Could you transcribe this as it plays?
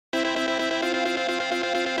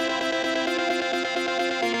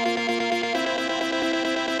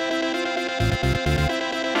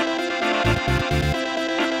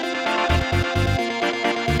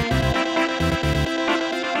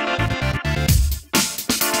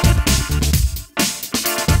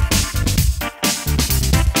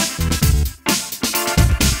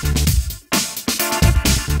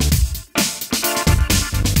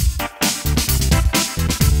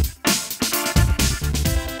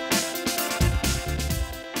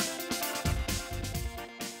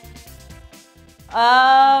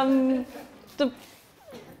Um, the,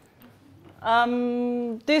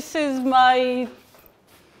 this is my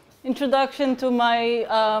introduction to my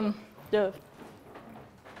the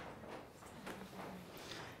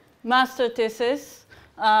master thesis.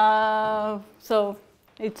 So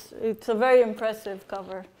it's a very impressive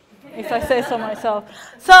cover, if I say so myself.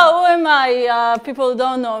 So who am I? People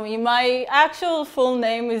don't know me. My actual full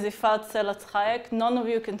name is Yifat Shaik. None of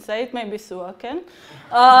you can say it. Maybe Sua can.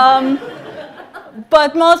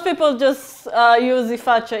 But most people just use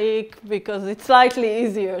Yifat Shaik because it's slightly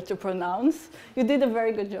easier to pronounce. You did a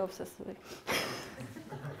very good job, Cecily.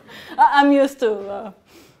 I'm used to.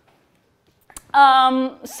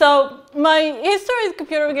 So my history with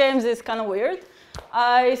computer games is kind of weird.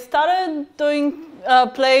 I started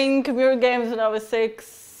playing computer games when I was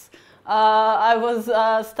 6. I was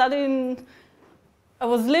I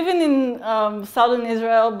was living in southern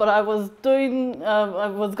Israel, but I was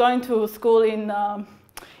going to school in a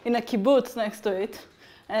kibbutz next to it,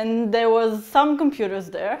 and there was some computers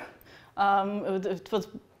there. It was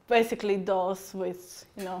basically DOS with,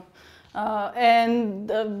 and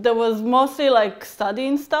there was mostly like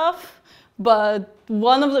studying stuff. But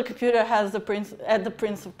one of the computers had the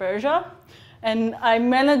Prince of Persia, and I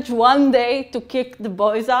managed one day to kick the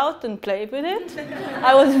boys out and play with it.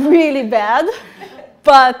 I was really bad,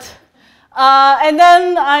 but and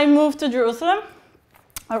then I moved to Jerusalem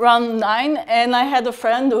around 9, and I had a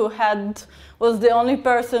friend who was the only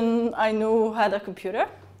person I knew who had a computer.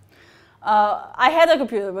 I had a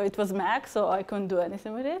computer, but it was Mac, so I couldn't do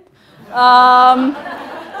anything with it.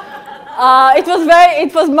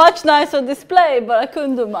 It was much nicer display, but I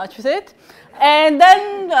couldn't do much with it. And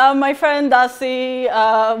then my friend Dasi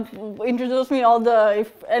introduced me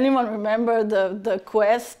if anyone remember the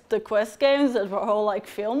Quest games that were all like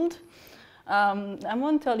filmed. I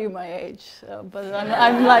won't tell you my age, but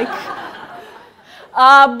I'm like.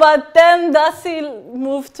 But then Dasi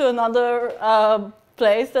moved to another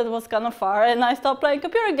place that was kind of far, and I stopped playing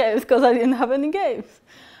computer games because I didn't have any games.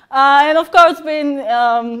 And of course, being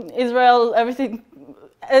Israel,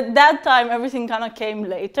 at that time, everything kind of came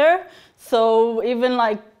later. So even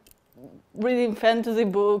like reading fantasy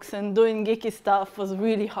books and doing geeky stuff was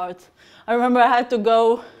really hard. I remember I had to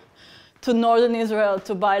go to northern Israel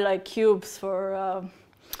to buy like cubes for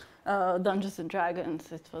Dungeons and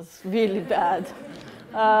Dragons. It was really bad.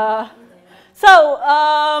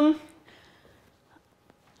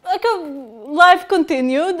 Life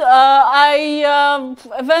continued. I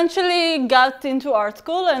eventually got into art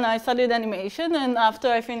school and I studied animation, and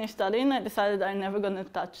after I finished studying, I decided I'm never going to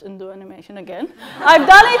touch and do animation again. I've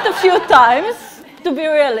done it a few times, to be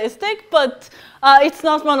realistic, but it's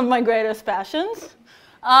not one of my greatest passions.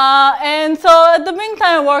 And so at the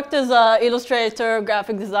meantime, I worked as an illustrator,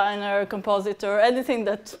 graphic designer, compositor, anything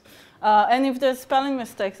that, and if there's spelling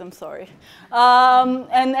mistakes, I'm sorry.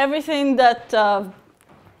 And everything that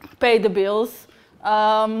pay the bills.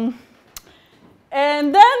 And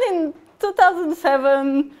then in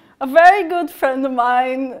 2007, a very good friend of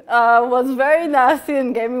mine was very nasty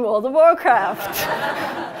and gave me World of Warcraft.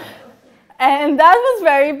 And that was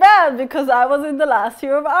very bad because I was in the last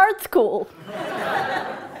year of art school.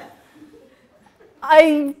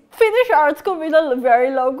 I finished art school with a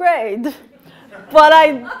very low grade, but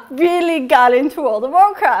I really got into World of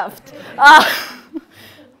Warcraft.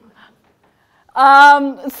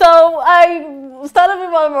 So I started with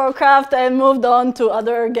World of Warcraft and moved on to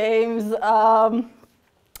other games.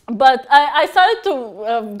 But I started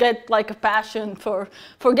to get like a passion for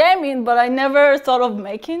gaming, but I never thought of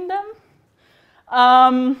making them.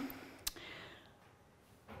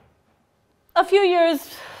 A few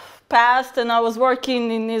years passed and I was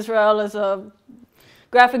working in Israel as a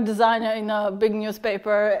graphic designer in a big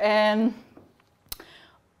newspaper, and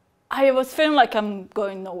I was feeling like I'm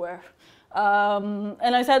going nowhere.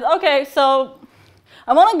 And I said, okay, so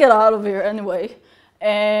I want to get out of here anyway.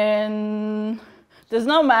 And there's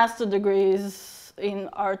no master degrees in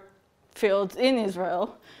art fields in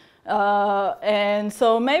Israel. And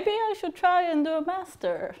so maybe I should try and do a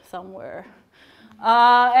master somewhere.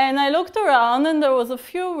 And I looked around and there was a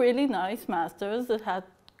few really nice masters that had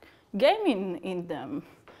gaming in them.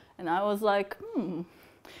 And I was like,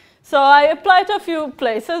 So I applied to a few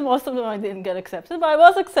places. Most of them I didn't get accepted, but I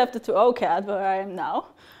was accepted to UCADU, where I am now.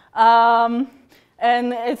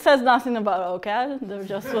 And it says nothing about UCADU. There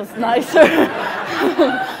just was nicer.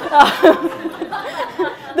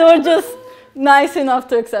 They were just nice enough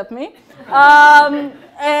to accept me.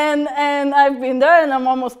 And I've been there, and I'm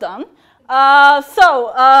almost done.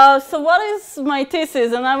 So what is my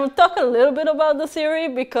thesis? And I will talk a little bit about the theory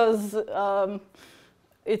because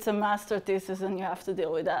it's a master thesis and you have to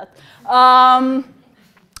deal with that.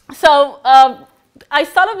 I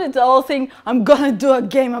started with the whole thing, I'm gonna do a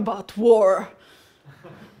game about war.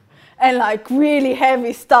 And like really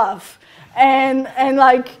heavy stuff. And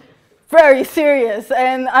like very serious.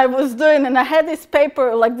 And I was doing, and I had this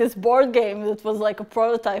paper, like this board game that was like a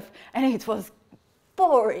prototype, and it was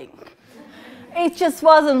boring. It just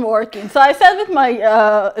wasn't working. So I sat with my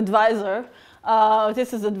advisor,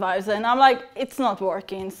 thesis advisor, and I'm like, it's not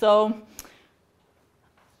working. So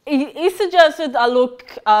he suggested I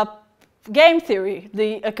look up game theory,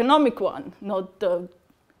 the economic one, not the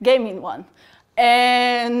gaming one,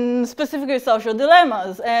 and specifically social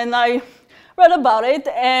dilemmas. And I read about it,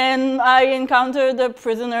 and I encountered the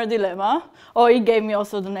prisoner dilemma. Or he gave me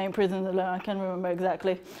also the name prisoner dilemma, I can't remember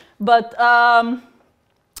exactly. But,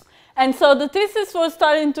 and so the thesis was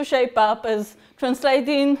starting to shape up as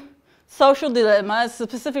translating social dilemmas,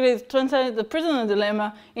 specifically translating the prisoner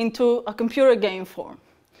dilemma into a computer game form.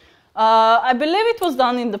 I believe it was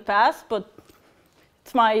done in the past, but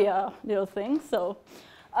it's my little thing, so.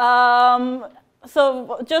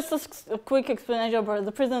 So just a quick explanation about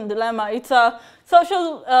the prisoner dilemma. It's a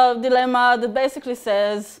social dilemma that basically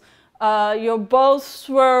says you both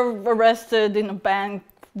were arrested in a bank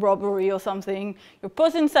robbery or something. You're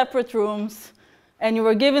put in separate rooms, and you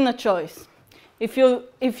were given a choice. If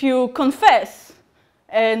you confess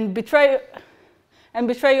and betray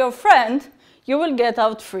your friend, you will get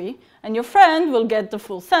out free, and your friend will get the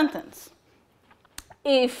full sentence.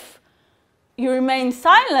 If you remain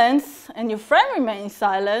silent and your friend remains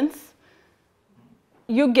silent,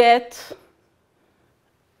 you get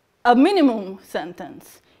a minimum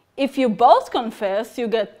sentence. If you both confess, you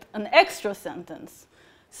get an extra sentence.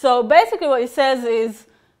 So basically what it says is,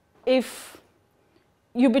 if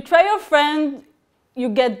you betray your friend, you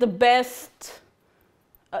get the best,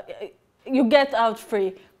 you get out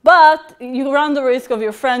free. But you run the risk of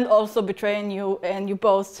your friend also betraying you, and you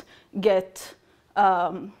both get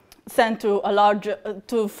sent to a larger,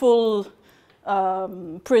 to full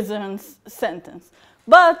prison sentence.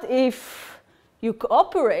 But if you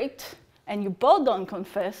cooperate and you both don't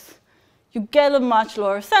confess, you get a much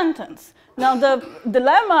lower sentence. Now the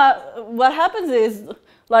dilemma, what happens is,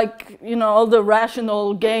 like, you know, all the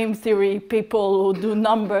rational game theory people who do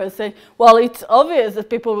numbers say, well, it's obvious that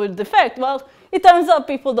people will defect. Well, it turns out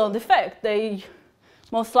people don't defect. They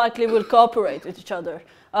most likely will cooperate with each other.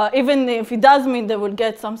 Even if it does mean they will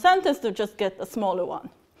get some sentence, they'll just get a smaller one.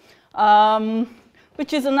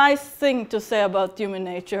 Which is a nice thing to say about human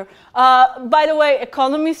nature. By the way,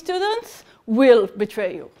 economy students will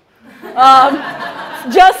betray you.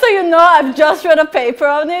 Just so you know, I've just read a paper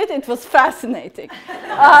on it. It was fascinating.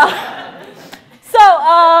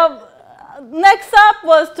 Next up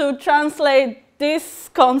was to translate this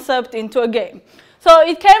concept into a game. So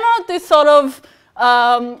it came out this sort of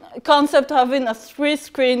concept of having a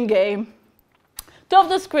 3-screen game. 2 of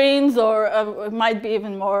the screens, or it might be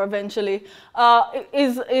even more eventually,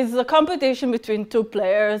 is a competition between 2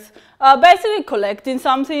 players, basically collecting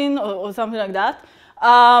something or something like that,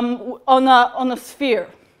 on a sphere.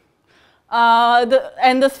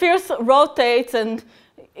 And the sphere rotates, and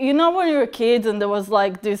you know when you were kids and there was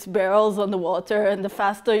like these barrels on the water, and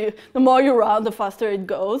the more you run, the faster it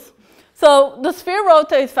goes. So the sphere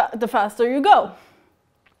rotates the faster you go.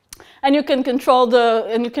 And you can control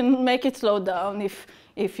and you can make it slow down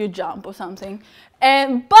if you jump or something.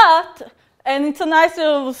 And it's a nice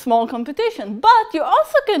little small competition. But you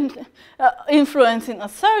also can influence in a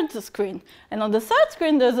 3rd screen. And on the 3rd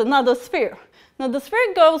screen, there's another sphere. Now the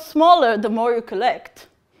sphere goes smaller the more you collect.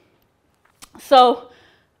 So,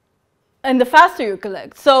 and the faster you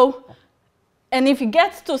collect. So, and if it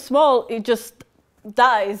gets too small, it just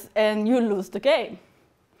dies and you lose the game.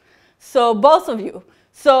 So both of you.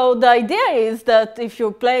 So the idea is that if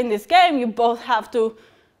you're playing this game, you both have to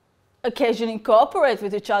occasionally cooperate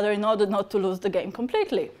with each other in order not to lose the game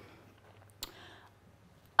completely.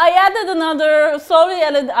 I slowly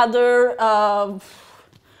added other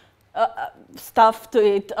stuff to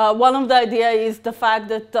it. One of the ideas is the fact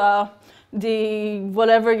that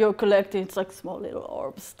whatever you're collecting, it's like small little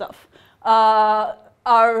orb stuff,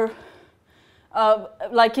 are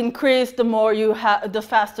like increase the more you have, the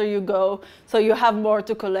faster you go. So you have more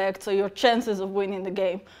to collect. So your chances of winning the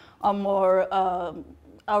game are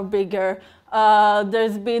bigger.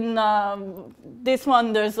 There's been this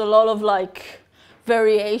one. There's a lot of like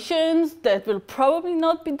variations that will probably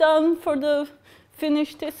not be done for the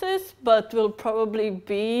finished thesis, but will probably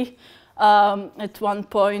be at one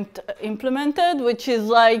point implemented, which is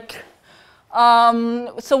like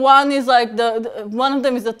So one is like one of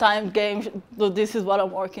them is the time game. So this is what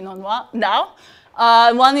I'm working on now.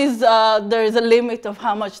 One is there is a limit of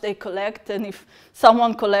how much they collect, and if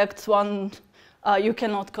someone collects one, you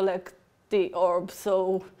cannot collect the orb.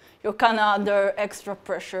 So you're kind of under extra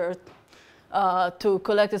pressure to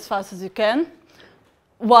collect as fast as you can,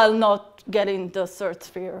 while not getting the third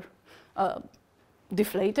sphere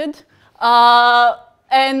deflated.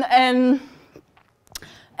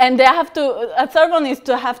 And they have to, a third one is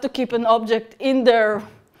to have to keep an object in their,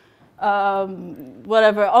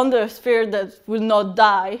 whatever, on their sphere that will not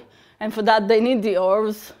die. And for that, they need the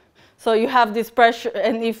orbs. So you have this pressure,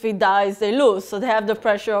 and if it dies, they lose. So they have the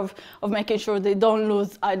pressure of making sure they don't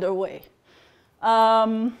lose either way.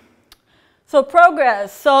 So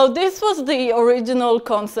progress. So this was the original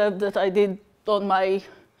concept that I did on my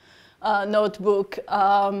notebook.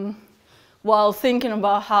 While thinking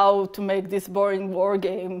about how to make this boring war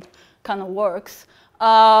game kind of works.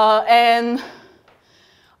 And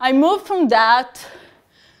I moved from that,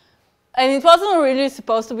 and it wasn't really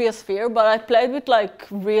supposed to be a sphere, but I played with like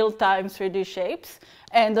real-time 3D shapes,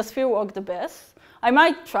 and the sphere worked the best. I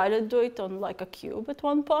might try to do it on like a cube at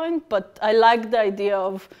one point, but I like the idea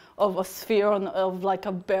of a sphere of like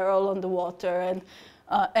a barrel on the water,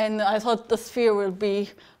 and I thought the sphere will be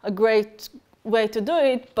a great way to do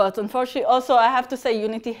it, but unfortunately, also I have to say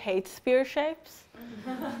Unity hates sphere shapes,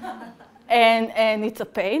 and it's a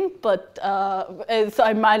pain. But so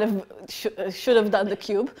I might have should have done the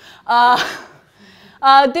cube.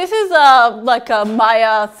 This is like a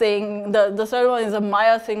Maya thing. The third one is a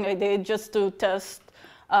Maya thing I did just to test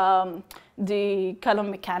the kind of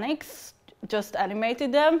mechanics. Just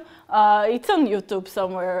animated them. It's on YouTube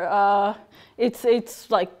somewhere.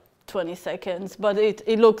 It's like 20 seconds, but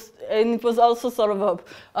it looks, and it was also sort of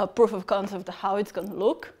a proof of concept of how it's going to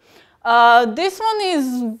look. This one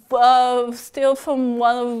is still from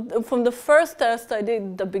from the first test I did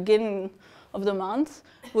at the beginning of the month,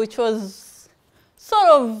 which was sort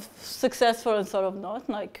of successful and sort of not,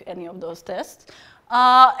 like any of those tests.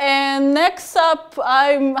 And next up,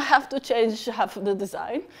 I have to change half of the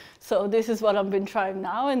design. So this is what I've been trying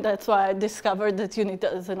now, and that's why I discovered that Unity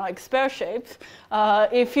doesn't like sphere shapes. By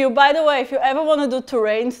the way, if you ever want to do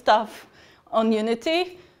terrain stuff on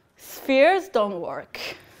Unity, spheres don't work.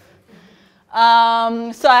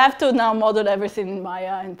 So I have to now model everything in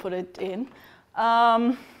Maya and put it in.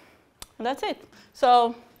 And that's it.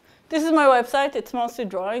 So this is my website. It's mostly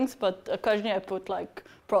drawings, but occasionally I put like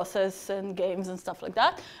process and games and stuff like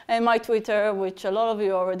that. And my Twitter, which a lot of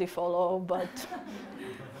you already follow, but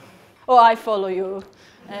oh, I follow you,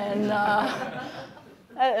 and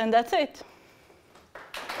that's it.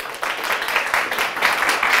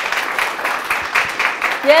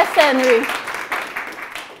 Yes, Henry.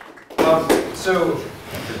 So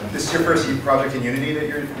this is your first project in Unity that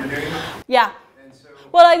you're doing? Yeah. And so,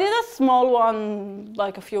 well, I did a small one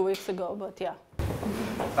like a few weeks ago, but yeah.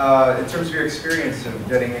 In terms of your experience of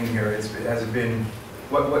getting in here, has it been,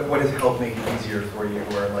 what has helped make it easier for you,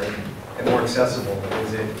 or like and more accessible?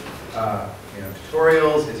 Is it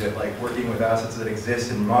tutorials? Is it like working with assets that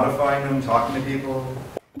exist and modifying them, talking to people?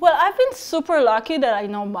 Well, I've been super lucky that I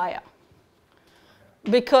know Maya,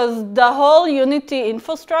 because the whole Unity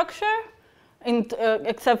infrastructure,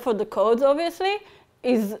 except for the codes, obviously,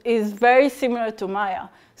 is very similar to Maya.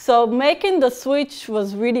 So making the switch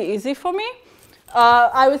was really easy for me.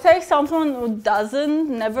 I would say someone who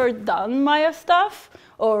never done Maya stuff,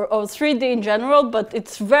 or 3D in general, but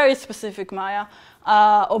it's very specific Maya,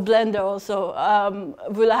 or Blender also,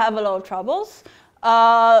 will have a lot of troubles.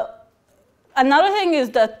 Another thing is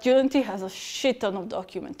that Unity has a shit ton of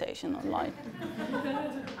documentation online.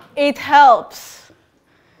 It helps.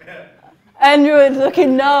 Andrew is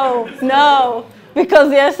looking, no,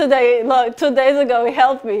 because yesterday, like 2 days ago, he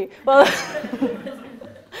helped me. Well,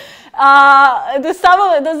 there's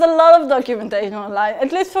a lot of documentation online.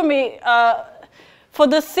 At least for me, for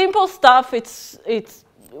the simple stuff, it's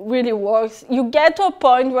really works. You get to a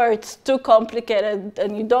point where it's too complicated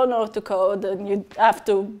and you don't know how to code, and you have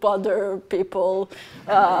to bother people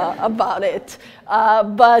about it.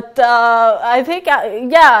 But I think,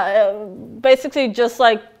 basically just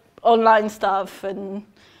like online stuff and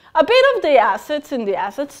a bit of the assets in the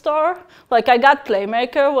asset store. Like I got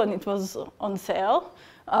Playmaker when it was on sale,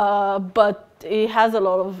 but it has a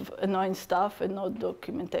lot of annoying stuff and no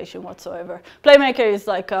documentation whatsoever. Playmaker is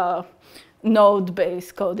like a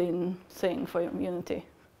node-based coding thing for Unity.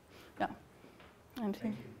 Yeah. Thank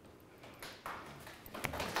you.